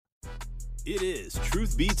It is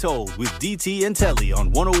Truth Be Told with DT and Telly on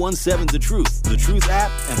 1017 The Truth, The Truth app,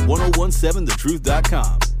 and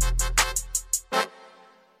 1017thetruth.com.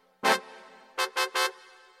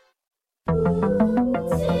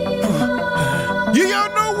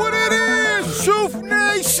 Y'all know what it is, Truth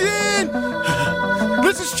Nation.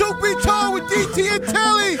 This is Truth Be Told with DT and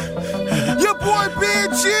Telly. Your boy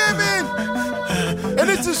Benjamin. And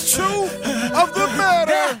this is Truth of the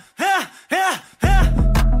Matter.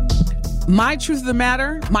 My truth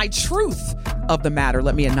of the matter,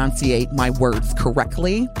 let me enunciate my words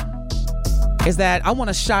correctly, is that I want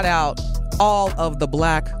to shout out all of the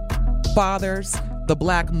black fathers, the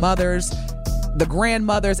black mothers, the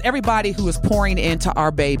grandmothers, everybody who is pouring into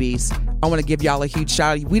our babies. I want to give y'all a huge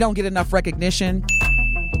shout out. We don't get enough recognition.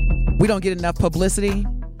 We don't get enough publicity.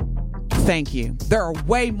 Thank you. There are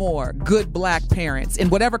way more good black parents in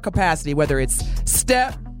whatever capacity, whether it's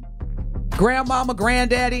step, grandmama,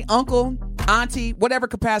 granddaddy, uncle, auntie, whatever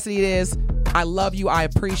capacity it is. I love you. I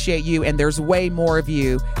appreciate you. And there's way more of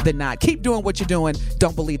you than not. Keep doing what you're doing.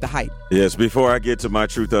 Don't believe the hype. Yes, before I get to my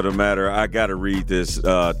truth of the matter, I got to read this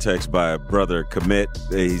text by brother Commit.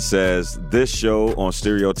 He says, this show on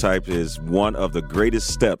stereotypes is one of the greatest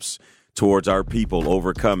steps towards our people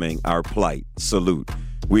overcoming our plight. Salute.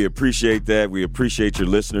 We appreciate that. We appreciate your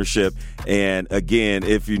listenership. And again,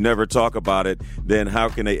 if you never talk about it, then how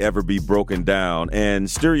can they ever be broken down? And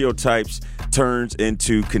stereotypes turns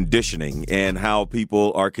into conditioning and how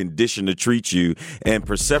people are conditioned to treat you, and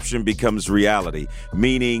perception becomes reality.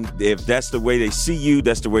 Meaning, if that's the way they see you,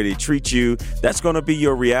 that's the way they treat you, that's going to be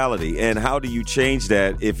your reality. And how do you change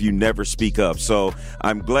that if you never speak up? So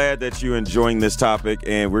I'm glad that you're enjoying this topic,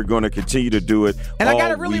 and we're going to continue to do it. And I got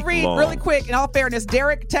to really read really quick, in all fairness,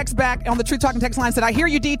 Derek text back on the Truth Talking text line, said, I hear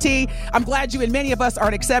you, DT. I'm glad you and many of us are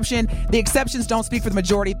an exception. The exceptions don't speak for the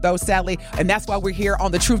majority, though, sadly. And that's why we're here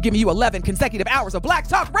on The Truth, giving you 11 consecutive hours of Black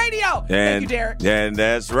Talk Radio. Thank you, Derek. And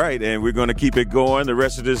that's right. And we're going to keep it going the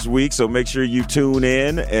rest of this week. So make sure you tune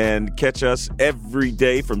in and catch us every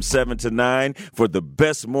day from 7 to 9 for the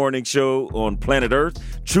best morning show on planet Earth.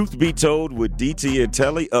 Truth Be Told with DT and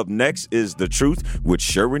Telly. Up next is The Truth with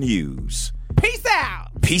Sherwin Hughes. Peace out.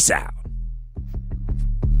 Peace out.